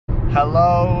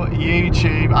Hello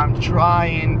YouTube. I'm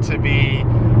trying to be,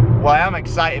 well, I am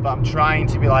excited, but I'm trying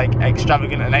to be like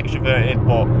extravagant and extroverted,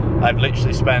 but I've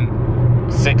literally spent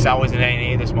 6 hours in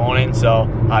A&E this morning, so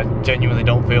I genuinely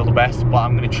don't feel the best, but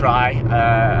I'm gonna try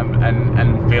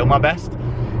and feel my best.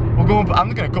 I'm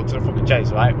gonna cut to the fucking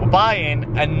chase, right? We're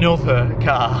buying another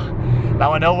car.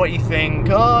 Now I know what you think,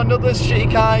 oh, another shitty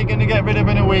car you're gonna get rid of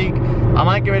in a week. I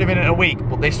might get rid of it in a week,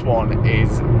 but this one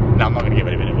is, no, I'm not gonna get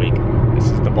rid of it in a week. This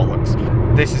is the bollocks.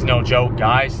 This is no joke,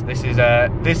 guys. This is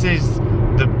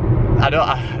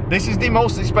the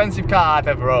most expensive car I've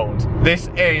ever owned. This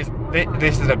is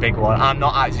a big one. I'm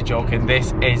not actually joking.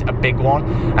 This is a big one,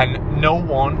 and no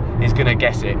one is gonna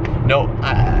guess it. No,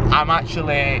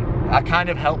 I kind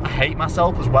of hate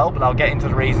myself as well, but I'll get into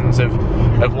the reasons of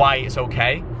why it's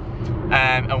okay.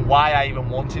 And why I even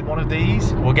wanted one of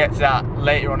these. We'll get to that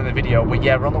later on in the video, but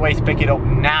yeah, we're on the way to pick it up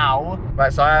now.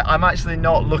 Right, so I'm actually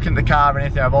not looking at the car or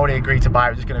anything. I've already agreed to buy it.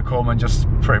 I'm just gonna come and just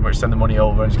pretty much send the money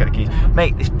over and just get the keys.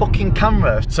 Mate, this fucking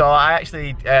camera. So I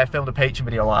actually filmed a Patreon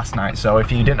video last night. So if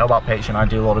you didn't know about Patreon, I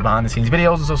do a lot of behind the scenes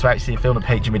videos and stuff. So I actually filmed a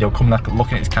Patreon video coming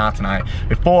looking at this car tonight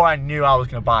before I knew I was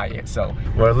gonna buy it. So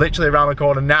we're literally around the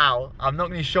corner now. I'm not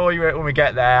gonna show you it when we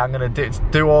get there. I'm gonna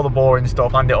do all the boring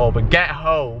stuff, hand it over, get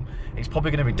home. It's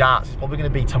probably going to be dark, so it's probably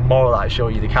going to be tomorrow that I show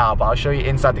you the car, but I'll show you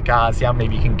inside the car and see how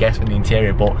maybe you can guess from the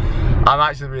interior. But I'm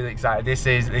actually really excited.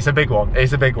 It's a big one.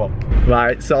 It's a big one.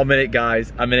 Right, so a minute,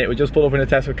 guys. A minute. We just pulled up in a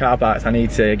Tesco car park. I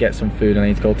need to get some food. I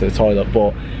need to go to the toilet.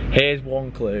 But here's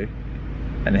one clue,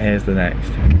 and here's the next.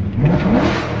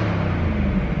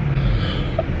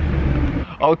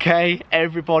 Okay,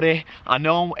 everybody. I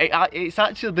know it's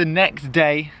actually the next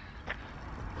day,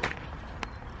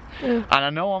 and I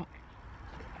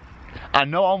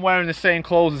know I'm wearing the same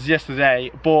clothes as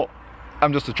yesterday, but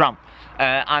I'm just a tramp.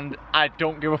 And I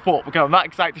don't give a fuck because I'm that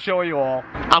excited to show you all.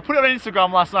 I put it on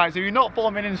Instagram last night, so if you're not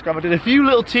following me on Instagram, I did a few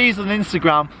little teasers on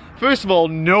Instagram. First of all,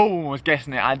 no one was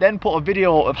guessing it. I then put a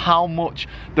video of how much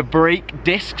the brake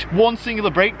disc, one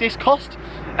singular brake disc cost.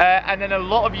 And then a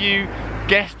lot of you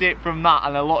guessed it from that,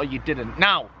 and a lot of you didn't.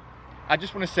 Now, I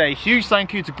just want to say huge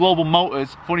thank you to Global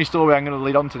Motors. Funny story, I'm going to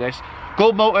lead on to this.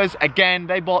 Global Motors, again,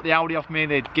 they bought the Audi off me.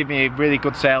 They give me a really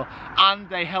good sale, and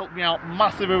they helped me out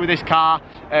massively with this car.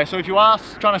 So if you are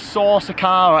trying to source a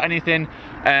car or anything,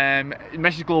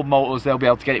 message Global Motors. They'll be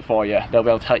able to get it for you. They'll be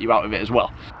able to help you out with it as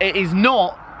well. It is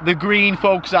not the green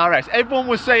Focus RS. Everyone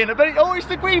was saying, oh, it's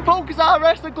the green Focus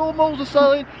RS that Global Motors was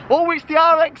selling. Oh, it's the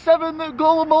RX-7 that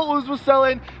Global Motors was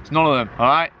selling. It's none of them, all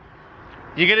right?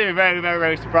 You're gonna be very, very,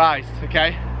 very surprised,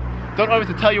 okay? Don't know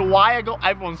whether to tell you why I got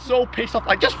everyone so pissed off,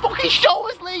 like, just fucking show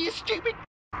us, Lee, you stupid.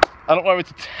 I don't know whether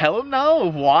to tell them now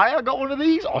of why I got one of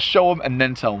these, or show them and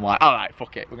then tell them why. All right,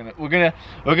 fuck it. We're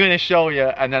gonna show you,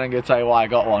 and then I'm gonna tell you why I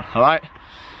got one. All right?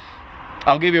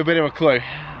 I'll give you a bit of a clue.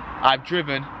 I've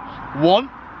driven one.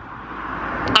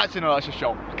 Actually, no, let's just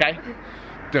show them, okay?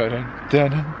 Dun dun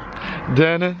dun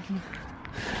dun dun.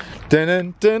 Dun,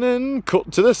 dun, dun,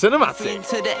 cut to the cinematic.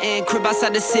 To the end, crib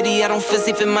outside the city, I don't feel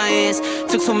safe in my hands.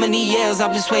 Took so many years,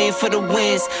 I'm just waiting for the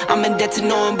wins. I'm in debt to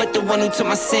no one but the one who took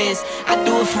my sins. I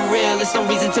do it for real, there's no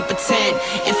reason to pretend.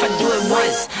 If I do it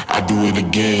once, I do it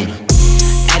again.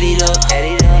 Add it up,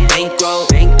 bankroll,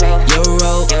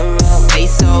 euro,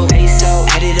 peso,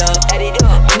 add it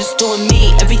up, I'm just doing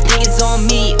me, everything is on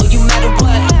me, oh you matter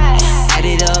what. Add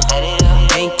it up,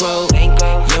 bankroll,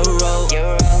 euro,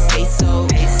 peso.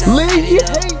 Lee, you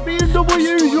hate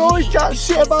BMWs, you always chat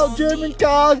shit about German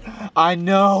cars. I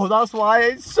know, that's why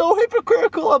it's so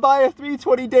hypocritical to buy a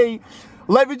 320D.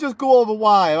 Let me just go over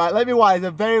why, right? Let me why, it's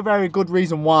a very, very good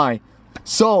reason why.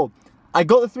 So, I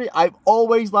got I've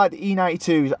always liked the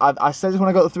E92s. I said this when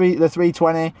I got the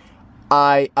 320.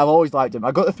 I've always liked them.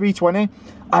 I got the 320.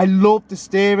 I loved the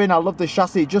steering, I loved the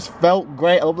chassis, it just felt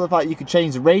great. I loved the fact you could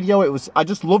change the radio, I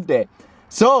just loved it.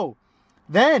 So,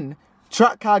 then,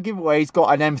 Track Car Giveaways got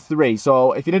an M3.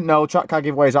 So if you didn't know, Track Car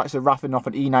Giveaways are actually raffling off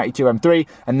an E92 M3,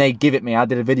 and they give it me. I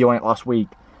did a video on it last week.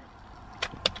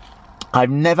 I've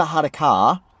never had a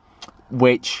car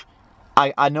which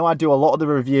I know I do a lot of the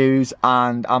reviews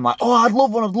and I'm like, oh, I'd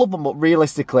love one, but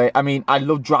realistically, I mean, I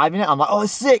love driving it. I'm like, oh,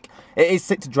 it's sick. It is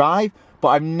sick to drive, but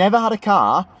I've never had a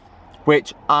car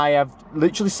which I have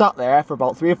literally sat there for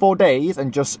about 3 or 4 days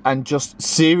and just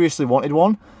seriously wanted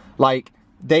one. Like,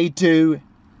 they do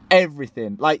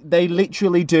everything. Like, they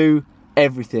literally do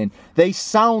everything. They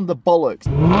sound the bollocks.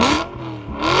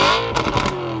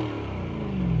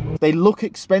 They look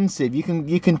expensive. You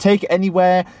can take it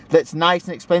anywhere that's nice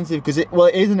and expensive because it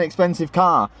is an expensive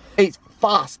car. It's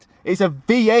fast. It's a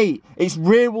V8. It's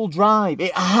rear-wheel drive.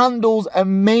 It handles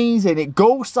amazing. It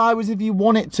goes sideways if you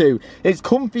want it to. It's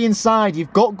comfy inside.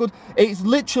 You've got good... It's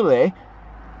literally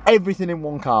everything in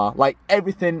one car. Like,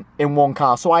 everything in one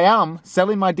car. So I am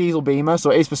selling my diesel Beamer,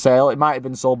 so it is for sale. It might have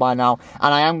been sold by now.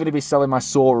 And I am going to be selling my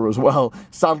Sora as well.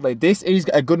 Sadly, this is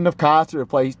a good enough car to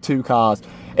replace 2 cars.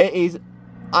 It is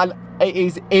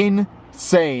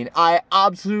insane. I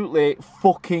absolutely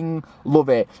fucking love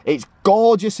it. It's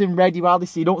gorgeous in red. You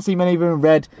don't see many of them in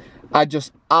red. I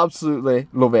just absolutely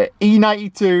love it.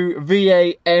 E92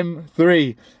 V8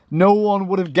 M3. No one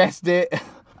would have guessed it.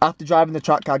 After driving the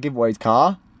Track Car Giveaways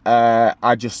car,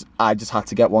 I just had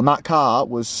to get one. That car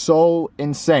was so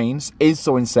insane, is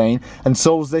so insane, and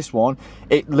so is this one.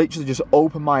 It literally just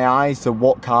opened my eyes to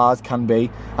what cars can be.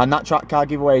 And that Track Car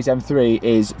Giveaways M3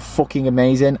 is fucking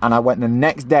amazing. And I went the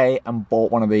next day and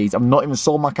bought one of these. I've not even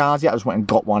sold my cars yet. I just went and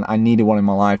got one. I needed one in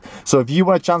my life. So if you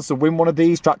want a chance to win one of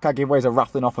these, Track Car Giveaways are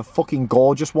raffling off a fucking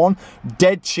gorgeous one,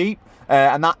 dead cheap.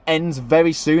 And that ends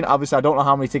very soon. Obviously, I don't know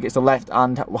how many tickets are left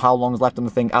and how long is left on the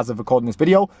thing as of recording this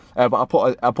video. But I'll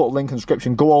put a link in the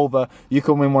description. Go over. You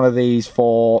can win one of these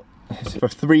for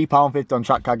 £3.50 on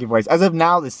Track Car Giveaways. As of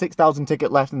now, there's 6,000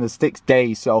 tickets left and there's 6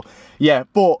 days. So, yeah.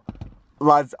 But,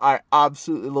 lads, I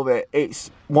absolutely love it.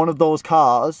 It's one of those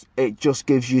cars. It just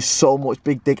gives you so much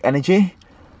big dick energy.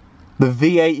 The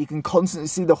V8, you can constantly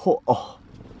see the hood. Oh.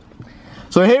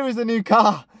 So here is the new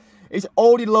car. It's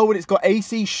already lowered. It's got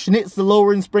AC Schnitzer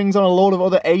lowering springs on a load of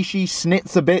other AC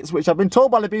Schnitzer bits, which I've been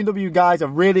told by the BMW guys are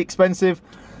really expensive.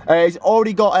 It's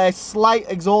already got a slight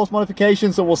exhaust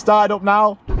modification, so we'll start it up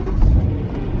now.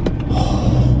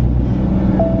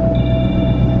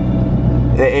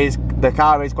 The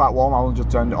car is quite warm. I'll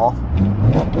just turn it off.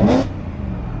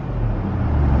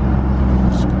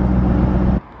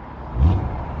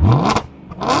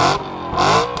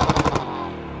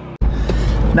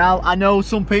 Now, I know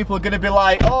some people are going to be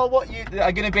like, oh, what, you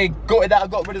are going to be gutted that I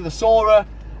got rid of the Sora,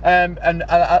 and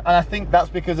I think that's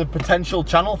because of potential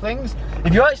channel things.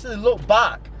 If you actually look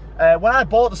back, when I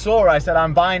bought the Sora, I said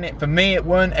I'm buying it for me. It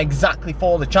weren't exactly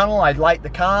for the channel. I liked the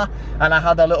car, and I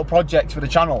had a little project for the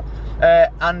channel.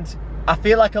 And I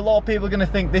feel like a lot of people are going to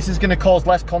think this is going to cause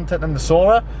less content than the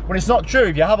Sora, when it's not true.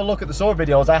 If you have a look at the Sora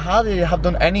videos, I hardly have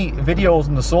done any videos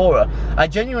on the Sora. I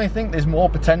genuinely think there's more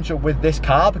potential with this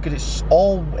car because it's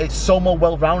so more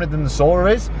well-rounded than the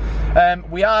Sora is.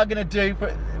 We are going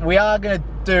to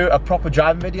do a proper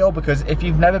driving video, because if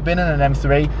you've never been in an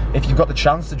M3, if you've got the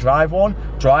chance to drive one,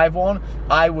 drive one.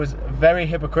 I was very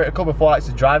hypocritical before I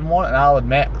started driving one, and I'll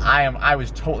admit I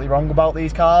was totally wrong about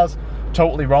these cars,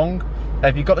 totally wrong.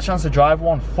 If you've got the chance to drive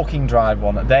one, fucking drive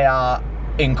one. They are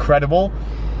incredible.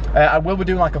 I will be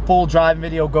doing like a full driving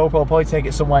video GoPro. I'll probably take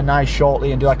it somewhere nice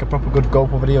shortly and do like a proper good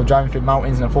GoPro video driving through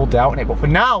mountains and a full day out in it. But for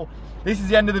now, this is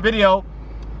the end of the video.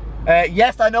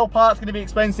 Yes, I know parts going to be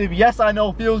expensive. Yes, I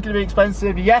know fuel's going to be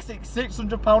expensive. Yes, it's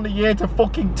 £600 a year to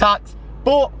fucking tax.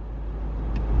 But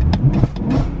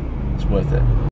it's worth it.